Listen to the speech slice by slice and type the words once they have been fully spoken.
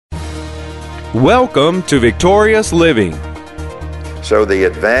Welcome to Victorious Living. So the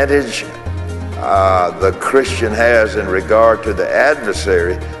advantage the Christian has in regard to the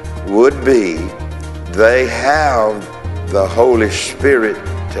adversary would be they have the Holy Spirit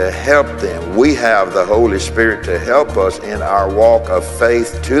to help them. We have the Holy Spirit to help us in our walk of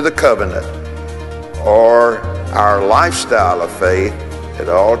faith to the covenant, or our lifestyle of faith at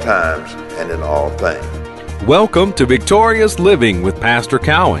all times and in all things. Welcome to Victorious Living with Pastor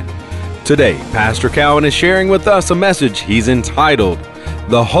Cowan. Today, Pastor Cowan is sharing with us a message he's entitled,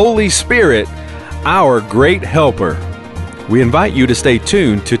 The Holy Spirit, Our Great Helper. We invite you to stay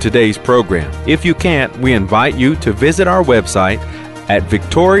tuned to today's program. If you can't, we invite you to visit our website at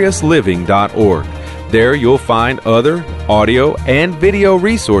victoriousliving.org. There you'll find other audio and video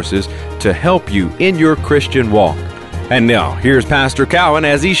resources to help you in your Christian walk. And now, here's Pastor Cowan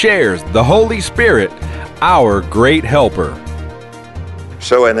as he shares the Holy Spirit, our great helper.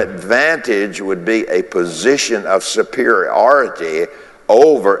 So an advantage would be a position of superiority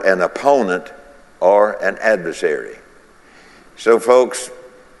over an opponent or an adversary. So folks,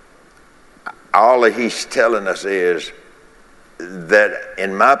 all that he's telling us is that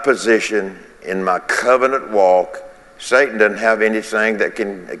in my position, in my covenant walk, Satan doesn't have anything that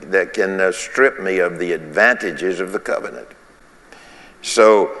can strip me of the advantages of the covenant.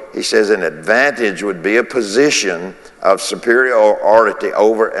 So he says an advantage would be a position of superiority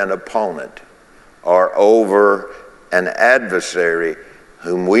over an opponent or over an adversary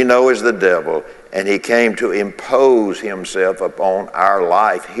whom we know is the devil, and he came to impose himself upon our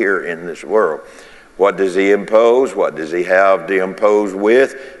life here in this world. What does he impose? What does he have to impose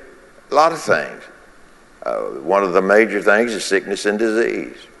with? A lot of things. One of the major things is sickness and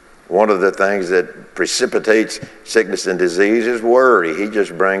disease. One of the things that precipitates sickness and disease is worry. He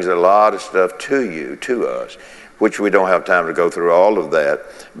just brings a lot of stuff to us, which we don't have time to go through all of that.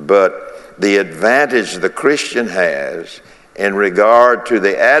 But the advantage the Christian has in regard to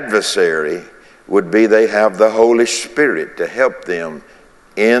the adversary would be they have the Holy Spirit to help them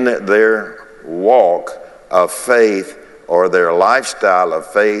in their walk of faith or their lifestyle of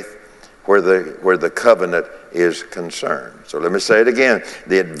faith where the covenant is concerned. So let me say it again.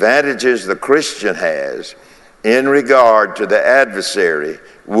 The advantages the Christian has in regard to the adversary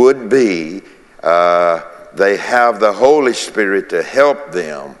would be they have the Holy Spirit to help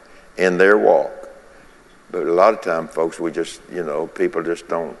them in their walk. But a lot of times, folks, people just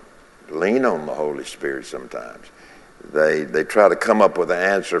don't lean on the Holy Spirit sometimes. They try to come up with an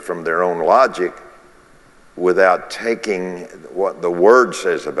answer from their own logic without taking what the Word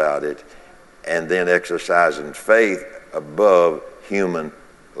says about it and then exercising faith above human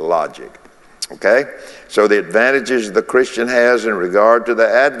logic. Okay? So the advantages the Christian has in regard to the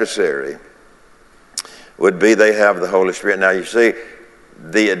adversary would be they have the Holy Spirit. Now you see,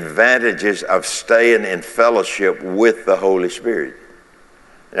 the advantages of staying in fellowship with the Holy Spirit.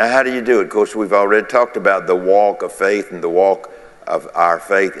 Now how do you do it? Of course, we've already talked about the walk of faith and the walk of our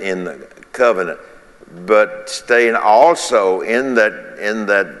faith in the covenant. But staying also in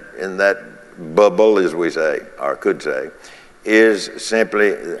that bubble, as we say, or could say, is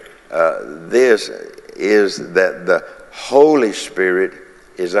simply this, is that the Holy Spirit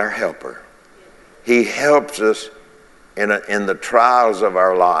is our helper. He helps us in the trials of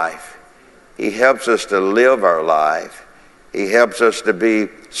our life. He helps us to live our life. He helps us to be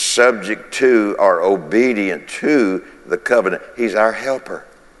subject to or obedient to the covenant. He's our helper.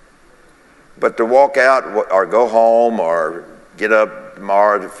 But to walk out or go home or get up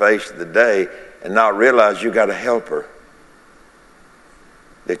tomorrow to face the day and not realize you got a helper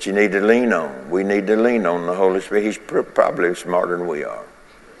that you need to lean on. We need to lean on the Holy Spirit. He's probably smarter than we are.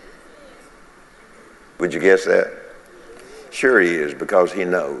 Would you guess that? Sure he is, because he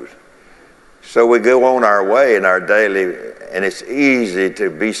knows. So we go on our way in our daily, and it's easy to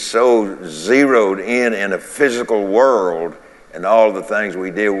be so zeroed in a physical world and all the things we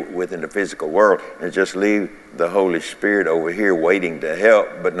deal with in the physical world, and just leave the Holy Spirit over here waiting to help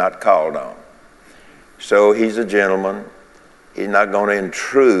but not called on. So he's a gentleman. He's not going to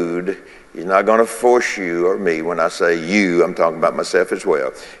intrude. He's not going to force you or me. When I say you, I'm talking about myself as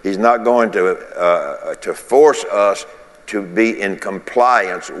well. He's not going to force us to be in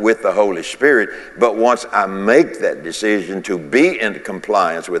compliance with the Holy Spirit. But once I make that decision to be in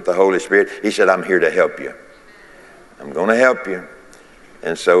compliance with the Holy Spirit, he said, I'm here to help you. I'm going to help you.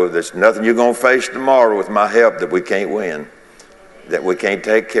 And so there's nothing you're going to face tomorrow with my help that we can't win, that we can't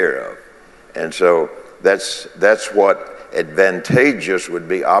take care of. And so that's what advantageous would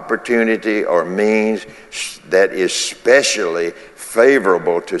be, opportunity or means that is specially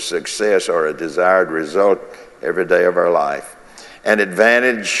favorable to success or a desired result every day of our life. An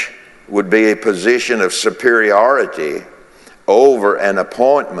advantage would be a position of superiority over an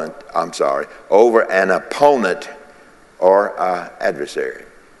opponent or adversary.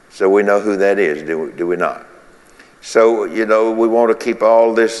 So we know who that is, do we not? So, we want to keep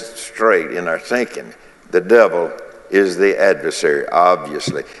all this straight in our thinking. The devil is the adversary,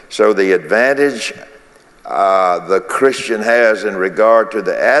 obviously. So the advantage the Christian has in regard to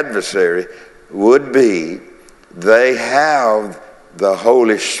the adversary would be they have the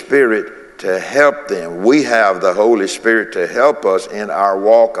Holy Spirit to help them. We have the Holy Spirit to help us in our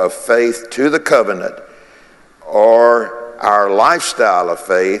walk of faith to the covenant, or our lifestyle of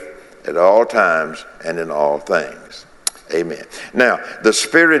faith at all times and in all things. Amen. Now, the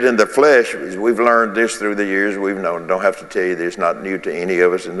spirit and the flesh, we've learned this through the years. We've known, don't have to tell you this, not new to any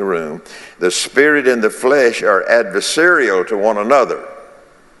of us in the room. The spirit and the flesh are adversarial to one another.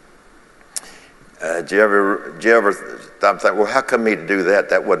 Did you ever stop and think, well, how come me to do that?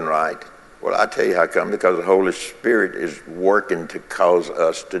 That wasn't right. Well, I tell you how come. Because the Holy Spirit is working to cause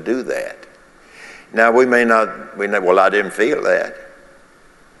us to do that. Now, we know, well, I didn't feel that.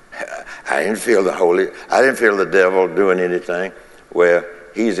 I didn't feel the devil doing anything. Well,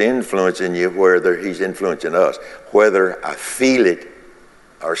 he's influencing you, whether he's influencing us. Whether I feel it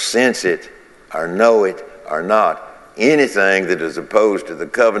or sense it or know it or not, anything that is opposed to the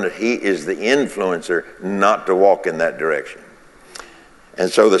covenant, he is the influencer not to walk in that direction.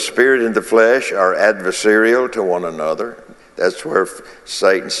 And so the spirit and the flesh are adversarial to one another. That's where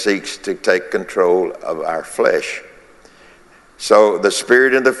Satan seeks to take control of our flesh. So the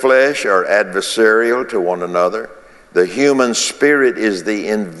spirit and the flesh are adversarial to one another. The human spirit is the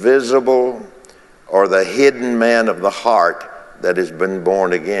invisible or the hidden man of the heart that has been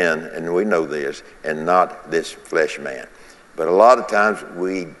born again, and we know this, and not this flesh man. But a lot of times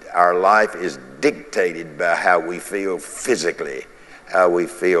our life is dictated by how we feel physically, how we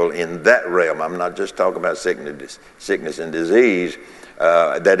feel in that realm. I'm not just talking about sickness and disease.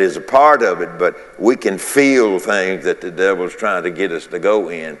 That is a part of it, but we can feel things that the devil's trying to get us to go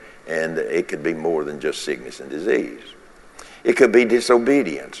in, and it could be more than just sickness and disease. It could be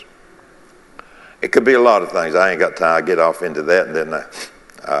disobedience. It could be a lot of things. I ain't got time to get off into that, and then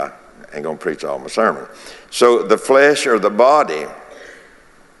I ain't going to preach all my sermon. So the flesh or the body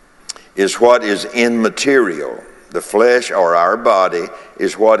is what is immaterial. The flesh or our body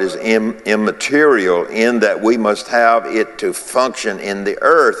is what is immaterial, in that we must have it to function in the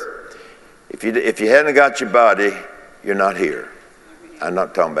earth. If you hadn't got your body, you're not here. I'm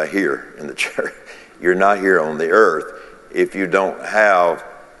not talking about here in the church. You're not here on the earth if you don't have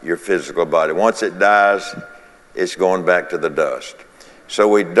your physical body. Once it dies, it's going back to the dust. So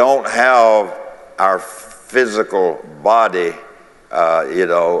we don't have our physical body,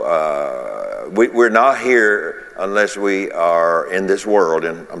 we're not here unless we are in this world,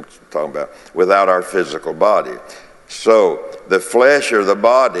 and I'm talking about without our physical body. So the flesh or the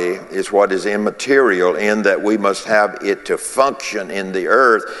body is what is immaterial, in that we must have it to function in the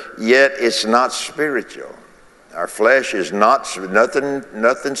earth, yet it's not spiritual. Our flesh is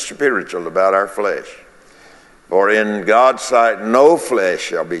nothing spiritual about our flesh. For in God's sight, no flesh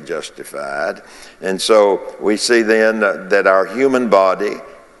shall be justified. And so we see then that our human body,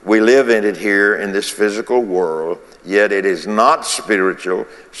 we live in it here in this physical world, yet it is not spiritual.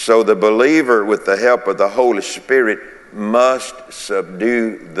 So the believer, with the help of the Holy Spirit, must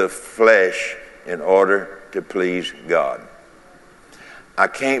subdue the flesh in order to please God. I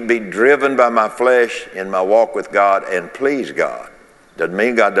can't be driven by my flesh in my walk with God and please God. Doesn't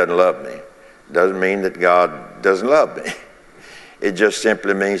mean God doesn't love me. Doesn't mean that God doesn't love me. It just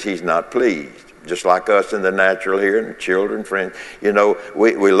simply means he's not pleased. Just like us in the natural here, and children, friends. We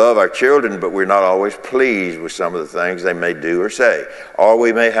love our children, but we're not always pleased with some of the things they may do or say. Or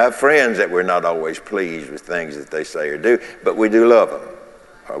we may have friends that we're not always pleased with things that they say or do, but we do love them.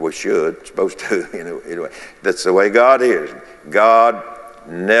 Or we should, supposed to, anyway. That's the way God is. God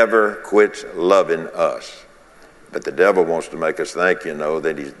never quits loving us. But the devil wants to make us think,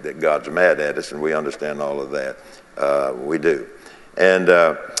 that God's mad at us, and we understand all of that. We do. And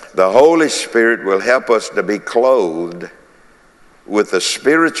the Holy Spirit will help us to be clothed with the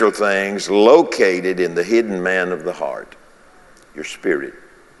spiritual things located in the hidden man of the heart. Your spirit.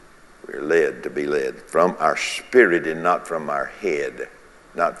 We're led to be led from our spirit and not from our head,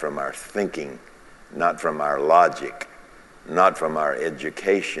 not from our thinking, not from our logic, not from our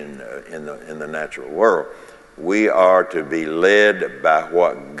education in the natural world. We are to be led by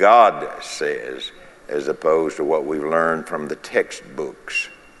what God says, as opposed to what we've learned from the textbooks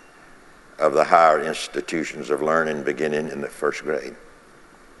of the higher institutions of learning beginning in the first grade.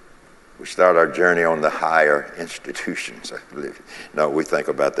 We start our journey on the higher institutions, I believe. No, we think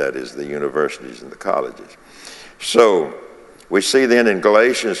about that as the universities and the colleges. So we see then in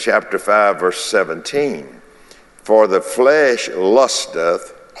Galatians chapter 5, verse 17, for the flesh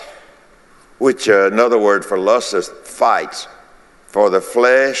lusteth, which another word for lusteth, fights. For the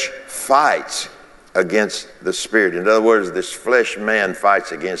flesh fights against the spirit. In other words, this flesh man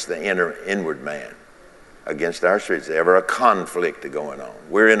fights against the inward man, against our spirit. There's ever a conflict going on.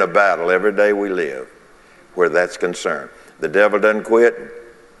 We're in a battle every day we live where that's concerned. The devil doesn't quit.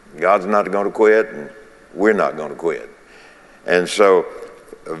 God's not going to quit, and we're not going to quit. And so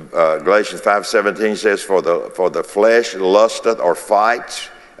Galatians 5:17 says, for the flesh lusteth or fights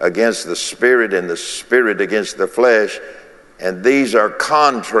against the spirit, and the spirit against the flesh, and these are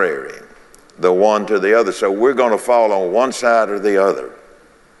contrary, the one to the other. So we're going to fall on one side or the other.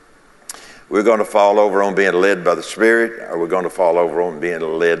 We're going to fall over on being led by the Spirit, or we're going to fall over on being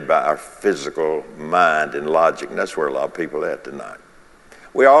led by our physical mind and logic. And that's where a lot of people are at tonight.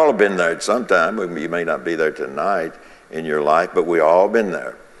 We all have been there at some time. You may not be there tonight in your life, but we all been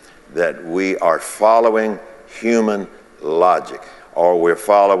there. That we are following human logic, or we're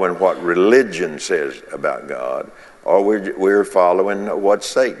following what religion says about God, or we're following what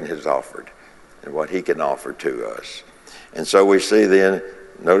Satan has offered and what he can offer to us. And so we see then,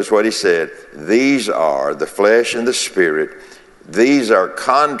 notice what he said, these are, the flesh and the spirit, these are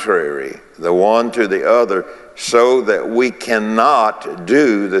contrary, the one to the other, so that we cannot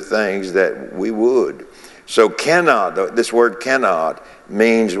do the things that we would. So cannot, this word cannot,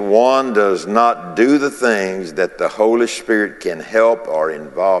 means one does not do the things that the Holy Spirit can help or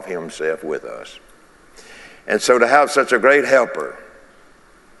involve himself with us. And so to have such a great helper,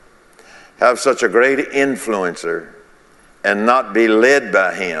 have such a great influencer, and not be led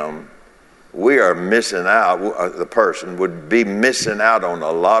by him, we are missing out, the person would be missing out on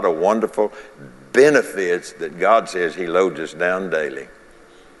a lot of wonderful benefits that God says he loads us down daily.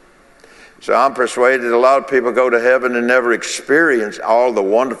 So I'm persuaded a lot of people go to heaven and never experience all the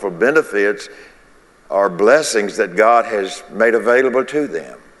wonderful benefits or blessings that God has made available to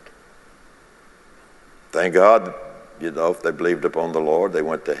them. Thank God, if they believed upon the Lord, they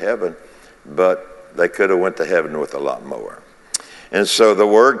went to heaven, but they could have went to heaven with a lot more. And so the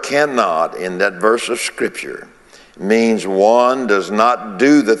word cannot in that verse of Scripture means one does not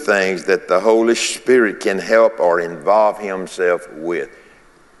do the things that the Holy Spirit can help or involve himself with.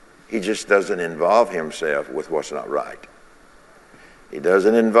 He just doesn't involve himself with what's not right. He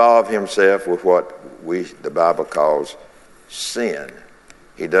doesn't involve himself with what the Bible calls sin.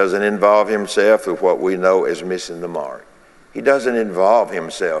 He doesn't involve himself with what we know as missing the mark. He doesn't involve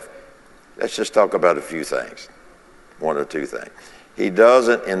himself. Let's just talk about a few things, one or two things. He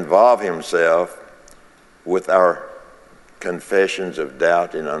doesn't involve himself with our confessions of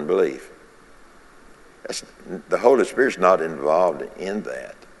doubt and unbelief. The Holy Spirit's not involved in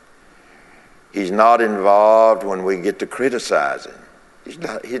that. He's not involved when we get to criticizing. He's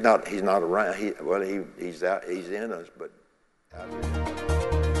not around. He's out. He's in us, but.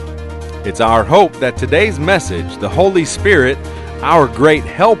 It's our hope that today's message, the Holy Spirit, our great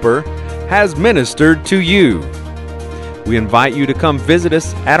helper, has ministered to you. We invite you to come visit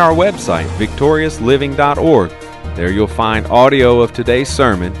us at our website, victoriousliving.org. There you'll find audio of today's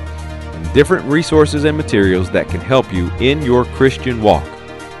sermon and different resources and materials that can help you in your Christian walk.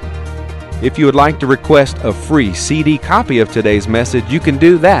 If you would like to request a free CD copy of today's message, you can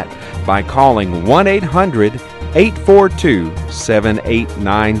do that by calling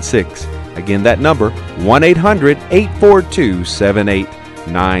 1-800-842-7896. Again, that number,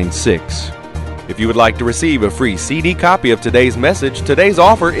 1-800-842-7896. If you would like to receive a free CD copy of today's message, today's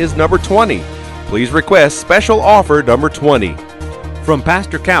offer is number 20. Please request special offer number 20. From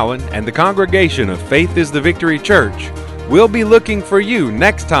Pastor Cowan and the congregation of Faith is the Victory Church, we'll be looking for you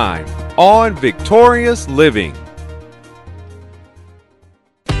next time on Victorious Living.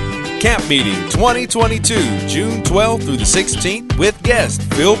 Camp Meeting 2022, June 12th through the 16th with guest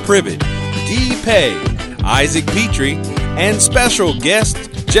Phil Privet, Dee Pay, Isaac Petrie, and special guest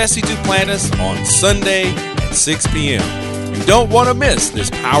Jesse Duplantis on Sunday at 6 p.m. You don't want to miss this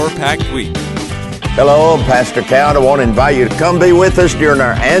power-packed week. Hello, I'm Pastor Cowan. I want to invite you to come be with us during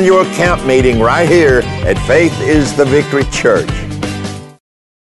our annual camp meeting right here at Faith is the Victory Church.